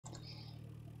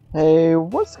Hey,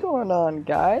 what's going on,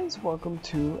 guys? Welcome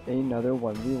to another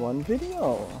 1v1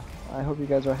 video. I hope you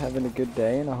guys are having a good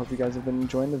day, and I hope you guys have been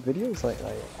enjoying the videos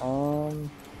lately.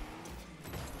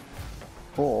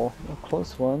 Cool, a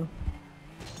close one.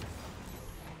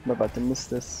 I'm about to miss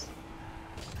this.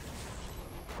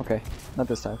 Okay, not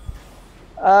this time.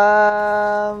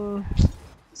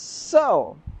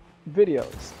 So,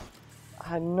 videos.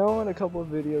 I know in a couple of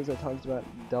videos I talked about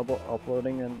double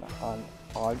uploading on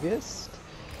August.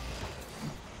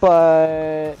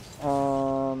 But,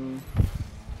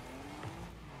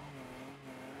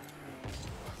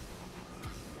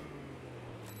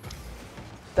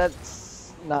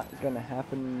 that's not gonna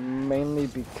happen mainly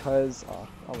because, oh,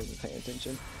 I wasn't paying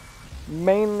attention.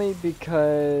 Mainly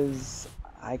because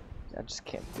I just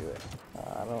can't do it.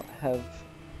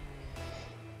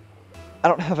 I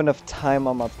don't have enough time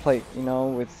on my plate, you know,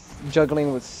 with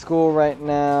juggling with school right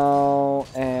now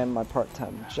and my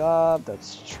part-time job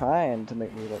that's trying to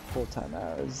make me work full-time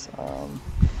hours.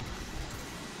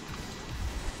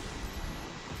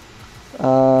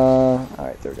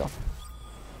 Alright, there we go.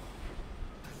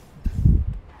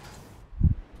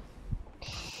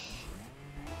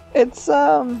 It's,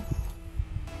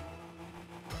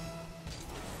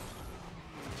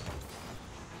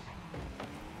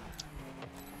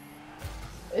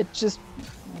 it just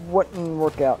wouldn't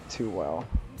work out too well,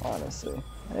 honestly.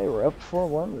 Hey, we're up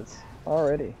 4-1 this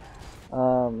already.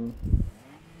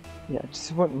 Yeah, it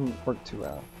just wouldn't work too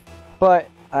well. But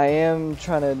I am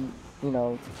trying to, you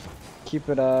know, keep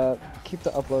it up, keep the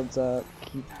uploads up,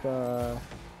 keep, you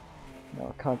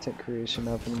know, content creation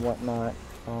up and whatnot.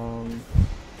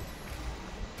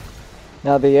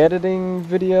 Now the editing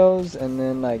videos and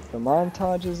then like the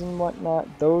montages and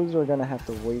whatnot, those are gonna have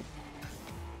to wait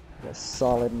a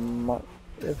solid month,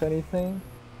 if anything.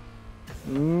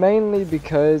 Mainly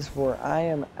because where I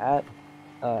am at,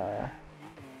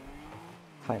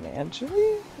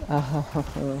 financially,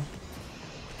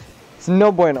 it's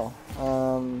no bueno.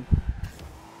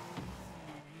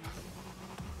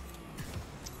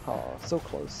 Oh, so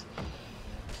close.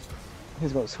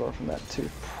 He's gonna score from that too,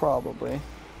 probably.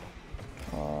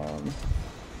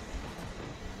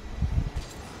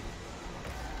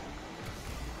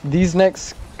 These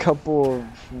next couple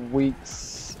of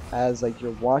weeks, as like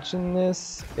you're watching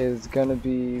this, is gonna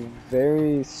be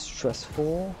very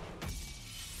stressful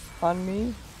on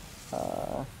me.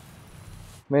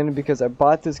 Mainly because I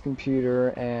bought this computer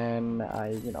and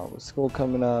you know, with school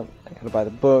coming up, I gotta buy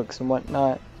the books and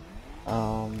whatnot.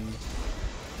 Of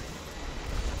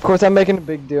course, I'm making a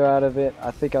big deal out of it.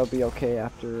 I think I'll be okay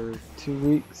after 2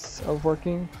 weeks of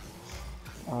working.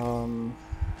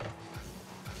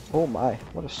 Oh my,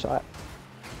 what a shot.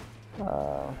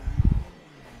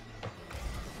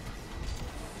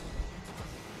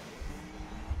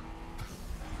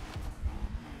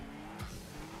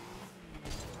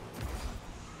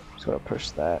 Just gotta push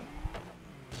that.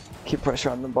 Keep pressure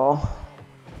on the ball.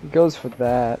 He goes for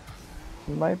that.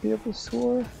 He might be able to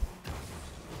score.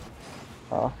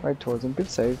 Oh, right towards him. Good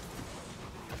save.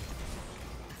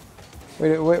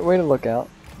 Way to look out.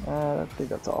 I think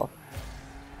that's off.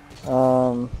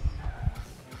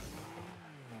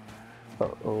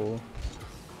 Uh-oh.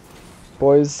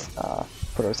 Boys,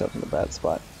 put ourselves in a bad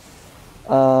spot.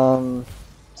 So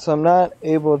I'm not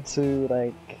able to,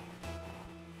 like,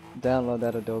 download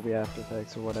that Adobe After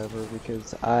Effects or whatever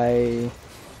because I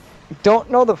don't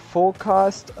know the full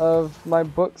cost of my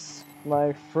books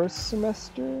my first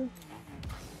semester.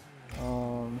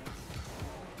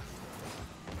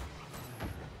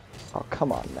 Oh,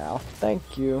 come on now.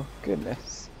 Thank you.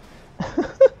 Goodness.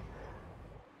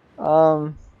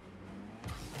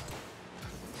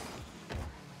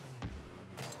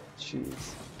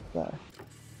 Jeez.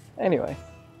 Anyway.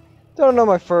 Don't know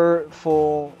my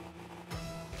full...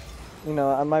 You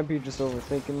know, I might be just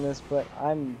overthinking this, but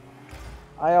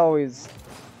I always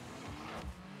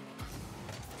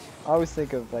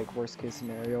think of, like, worst case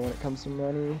scenario when it comes to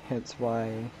money. Hence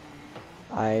why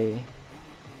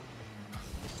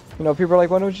you know, people are like,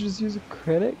 why don't you just use a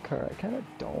credit card? I kind of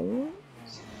don't.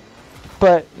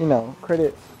 But, you know,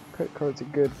 credit cards are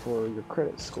good for your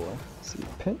credit score. See,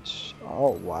 pinch.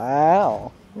 Oh,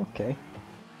 wow. Okay.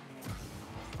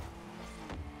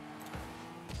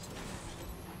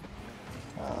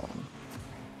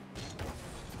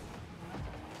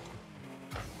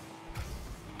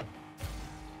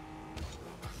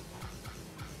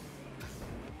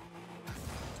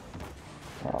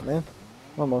 Oh, man.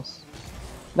 Almost.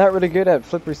 Not really good at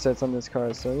flip resets on this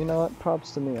card, so you know what?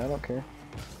 Props to me. I don't care.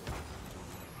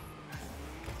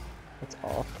 It's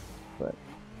off, but...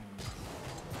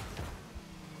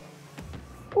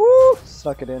 Woo!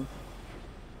 Snuck it in.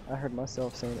 I heard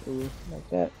myself saying ooh like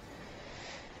that.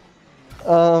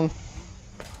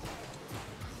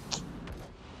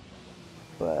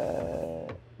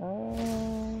 But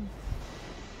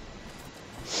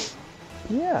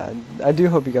yeah, I do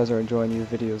hope you guys are enjoying these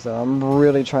videos though. I'm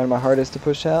really trying my hardest to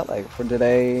push out. Like for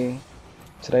today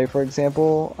for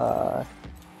example,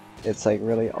 it's like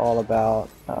really all about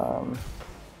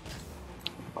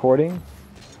recording.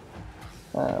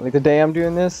 Like the day I'm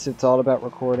doing this, it's all about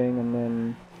recording, and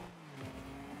then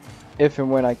if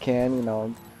and when I can, you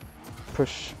know,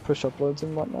 push uploads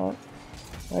and whatnot.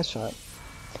 Nice shot.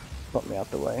 Bump me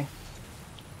out the way.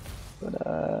 But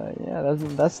yeah,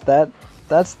 that's that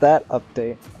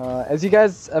update. As you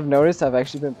guys have noticed, I've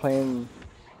actually been playing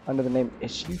under the name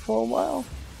Issue for a while.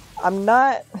 I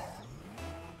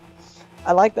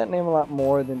like that name a lot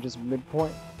more than just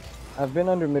Midpoint. I've been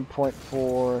under Midpoint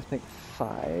for I think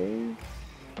 5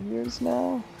 years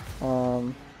now.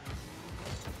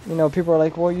 You know, people are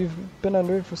like, well, you've been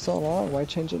under it for so long, why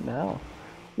change it now?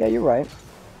 Yeah, you're right.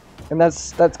 And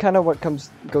that's kind of what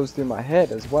goes through my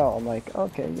head as well. I'm like,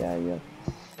 okay, yeah. You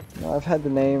know, I've had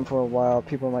the name for a while,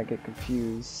 people might get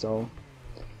confused, so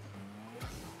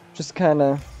just kind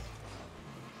of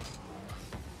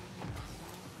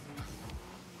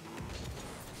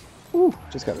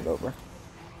just got it over.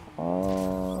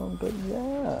 But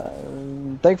yeah,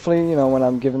 thankfully, you know, when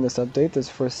I'm giving this update, this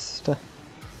first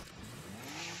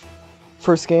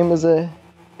game is a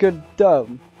good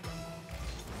dub.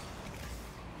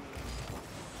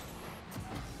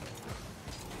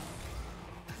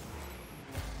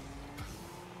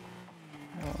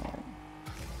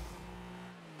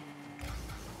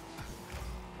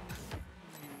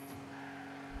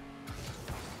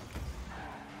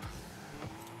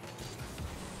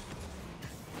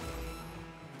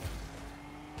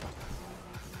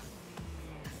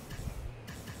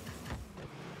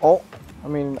 Oh, I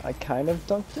mean, I kind of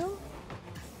dunked him.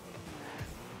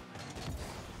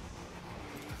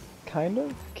 Kind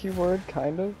of? Keyword,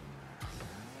 kind of?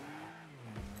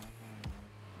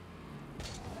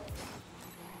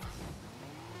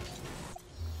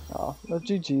 Oh, no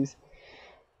GG's.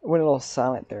 Went a little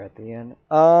silent there at the end.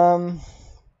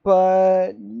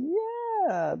 But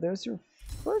yeah, there's your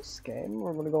first game.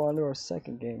 We're gonna go on to our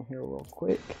second game here real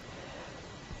quick.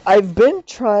 I've been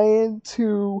trying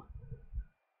to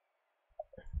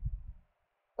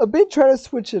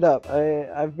switch it up.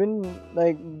 I've been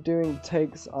like doing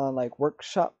takes on like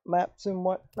workshop maps and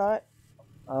whatnot.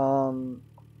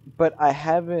 But I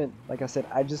haven't, like I said,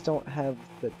 I just don't have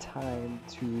the time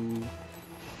to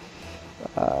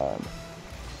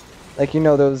like, you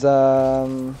know, those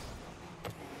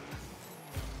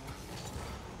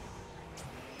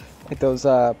like those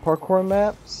parkour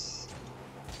maps.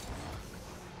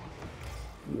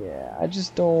 Yeah, I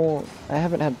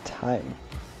haven't had time.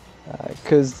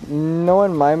 Because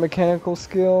knowing my mechanical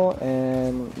skill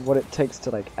and what it takes to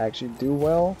like actually do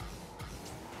well,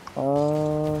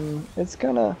 it's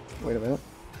gonna... Wait a minute.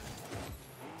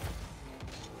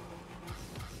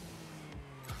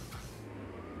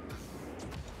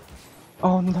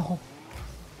 Oh no!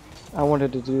 I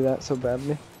wanted to do that so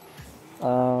badly.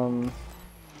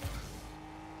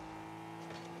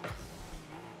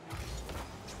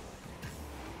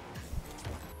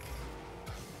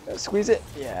 Squeeze it?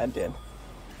 Yeah, I did.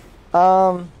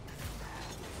 I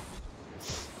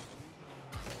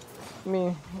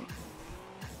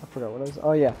forgot what I was...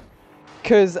 Oh yeah.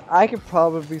 Because I could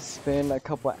probably spend a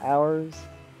couple hours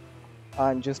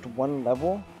on just one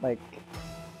level, like,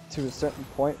 to a certain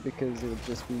point, because it would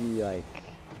just be, like,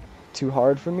 too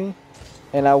hard for me.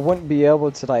 And I wouldn't be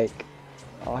able to, like...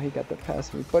 Oh, he got that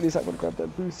past me. But he's not going to grab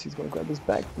that boost. He's going to grab this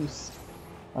back boost.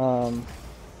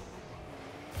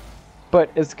 But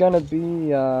it's going to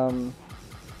be a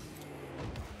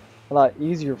lot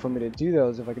easier for me to do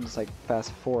those if I can just, like,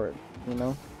 fast forward, you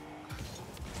know?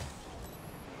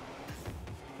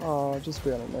 Oh, just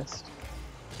barely missed.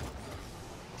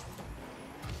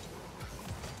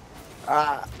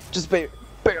 Ah, just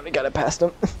barely got it past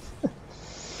him.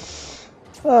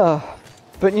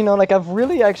 But you know, like, I've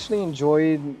really actually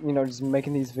enjoyed, you know, just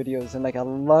making these videos, and like I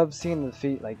love seeing the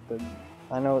feet. Like,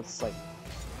 I know it's like,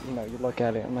 you know, you look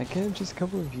at it, I'm like, hey, just a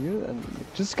couple of views, and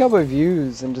just a couple of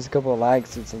views and just a couple of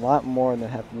likes. It's a lot more than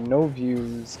having no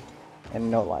views and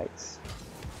no likes.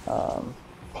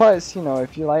 Plus, you know,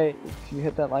 if you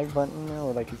hit that like button,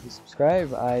 or like if you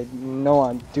subscribe, I know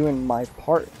I'm doing my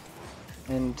part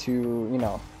into, you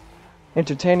know,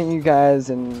 entertaining you guys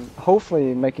and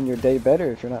hopefully making your day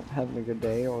better if you're not having a good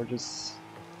day, or just,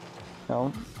 you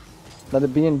know, let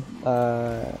it be in,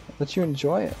 let you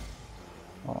enjoy it.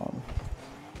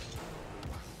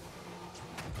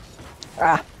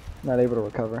 Not able to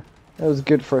recover. It was a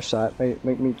good first shot.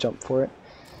 Make me jump for it.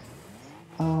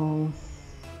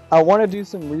 I want to do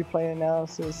some replay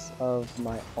analysis of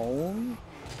my own.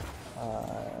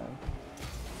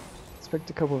 Expect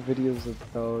a couple of videos of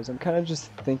those. I'm kind of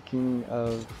just thinking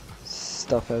of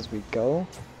stuff as we go.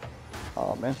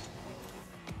 Oh man.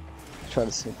 Try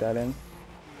to sneak that in.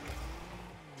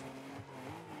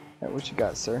 Alright, what you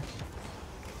got, sir?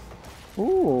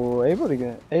 Ooh, able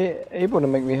to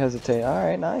make me hesitate. All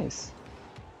right, nice.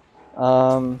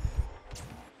 I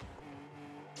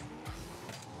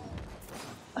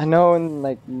know in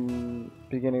like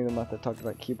beginning of the month I talked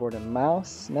about keyboard and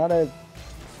mouse. Now that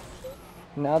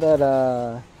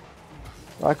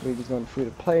Rocket League is going free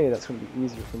to play, that's going to be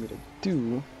easier for me to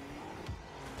do.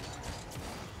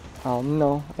 Oh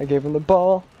no, I gave him the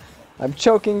ball. I'm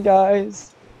choking,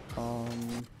 guys.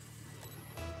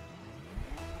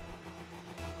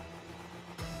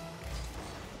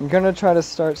 I'm gonna try to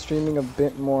start streaming a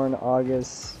bit more in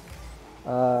August.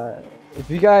 If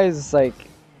you guys like,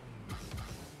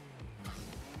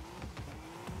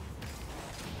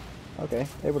 okay,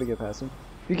 able to get past him.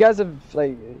 If you guys have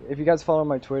like, if you guys follow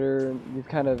my Twitter, you've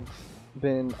kind of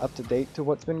been up to date to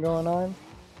what's been going on.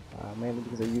 Mainly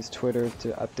because I use Twitter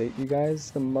to update you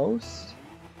guys the most.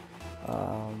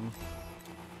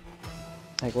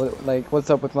 Like what's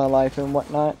up with my life and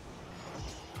whatnot.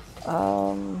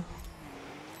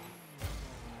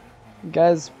 You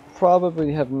guys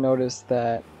probably have noticed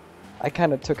that I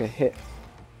kind of took a hit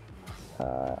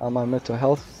on my mental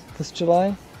health this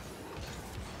July.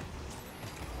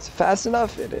 It's fast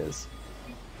enough, it is.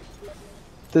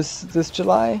 This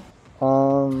July,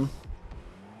 to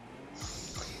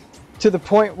the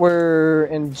point where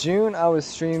in June I was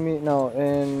streaming. No,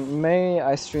 in May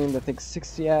I streamed I think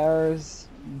 60 hours.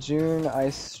 June I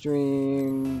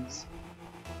streamed,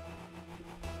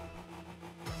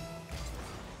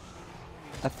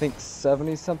 I think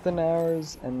 70 something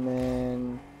hours, and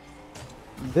then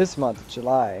this month,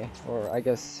 July, or I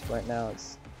guess right now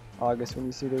it's August when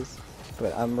you see this,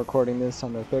 but I'm recording this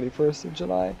on the 31st of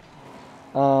July.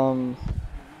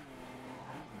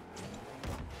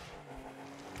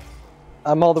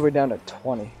 I'm all the way down to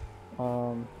 20.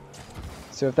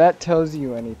 So if that tells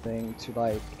you anything to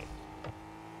like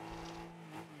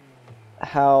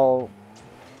how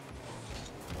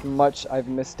much I've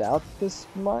missed out this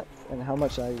month and how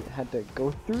much I had to go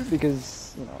through,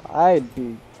 because you know I'd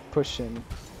be pushing,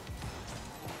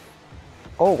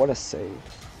 oh what a save,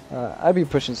 I'd be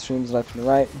pushing streams left and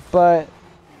right, but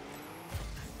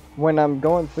when I'm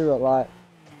going through a lot,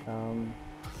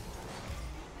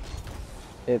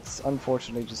 it's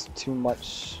unfortunately just too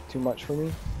much for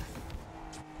me.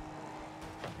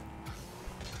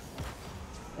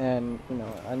 And you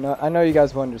know, I know you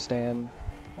guys will understand.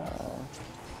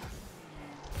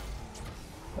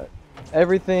 But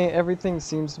everything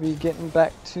seems to be getting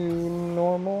back to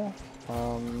normal.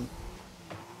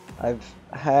 I've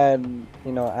had,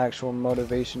 you know, actual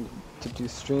motivation to do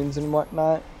streams and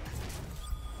whatnot.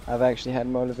 I've actually had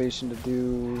motivation to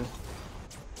do,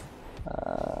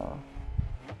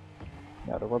 you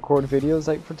know, to record videos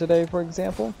like for today, for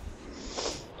example.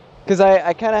 Because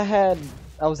I kind of had,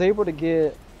 I was able to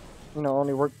get, you know,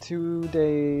 only work 2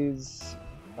 days,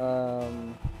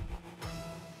 2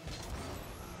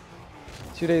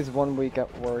 days 1 week at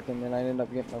work, and then I ended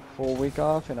up getting a full week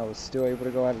off, and I was still able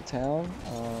to go out of town.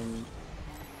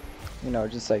 You know,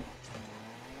 just like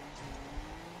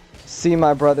see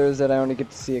my brothers that I only get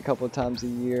to see a couple of times a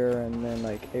year, and then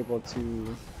like able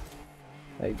to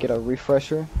like get a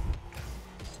refresher.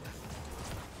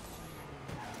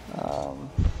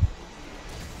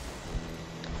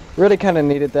 Really kind of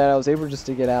needed that. I was able just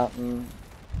to get out and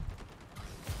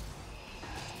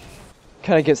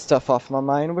kind of get stuff off my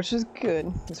mind, which is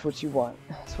good. That's what you want.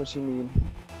 That's what you need.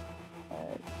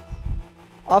 Alright.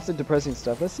 Off the depressing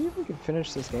stuff. Let's see if we can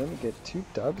finish this game and get 2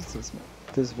 dubs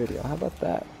this video. How about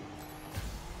that?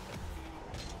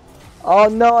 Oh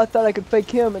no, I thought I could fake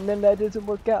him, and then that didn't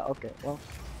work out. Okay, well,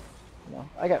 no,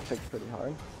 I got faked pretty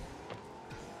hard.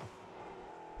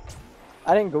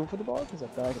 I didn't go for the ball because I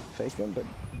thought I could fake him, but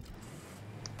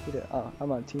he did. Oh,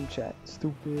 I'm on team chat.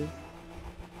 Stupid.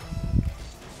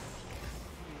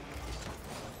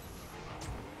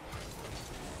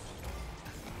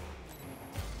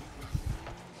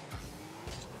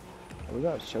 Oh, we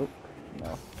got a choke?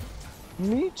 No.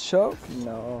 Me choke?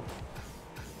 No.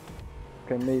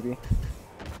 Okay, maybe.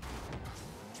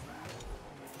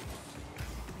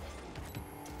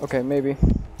 Okay, maybe.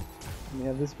 Let me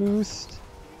have this boost.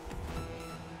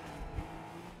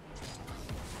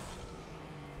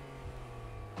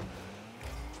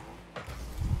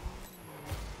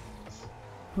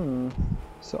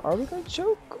 So are we gonna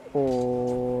choke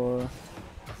or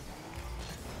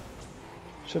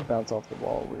should bounce off the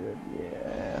wall weird?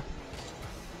 Yeah.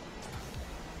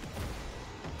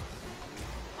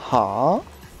 Huh?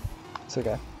 It's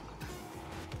okay.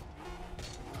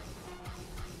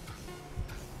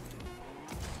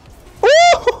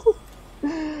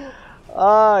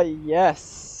 Ah,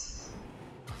 yes.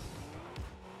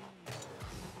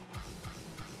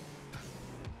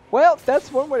 Well,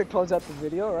 that's one way to close out the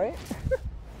video, right?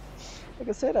 Like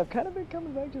I said, I've kind of been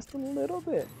coming back just a little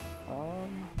bit.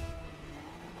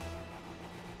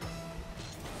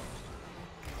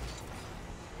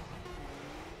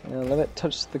 Let it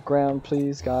touch the ground,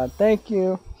 please, God. Thank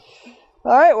you.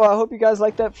 Alright, well, I hope you guys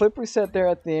like that flip reset there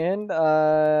at the end.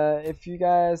 If you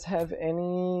guys have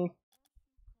any,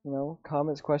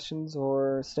 comments, questions,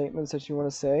 or statements that you want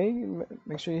to say,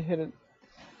 make sure you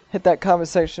hit that comment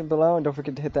section below, and don't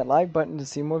forget to hit that like button to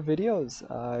see more videos.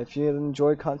 If you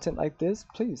enjoy content like this,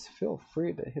 please feel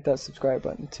free to hit that subscribe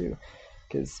button too,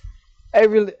 because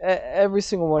every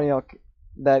single one of y'all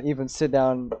that even sit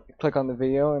down, click on the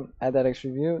video, and add that extra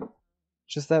view,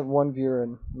 just that one viewer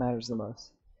matters the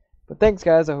most. But thanks,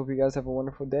 guys. I hope you guys have a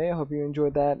wonderful day. I hope you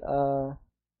enjoyed that.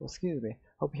 Excuse me.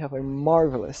 Hope you have a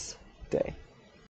marvelous day.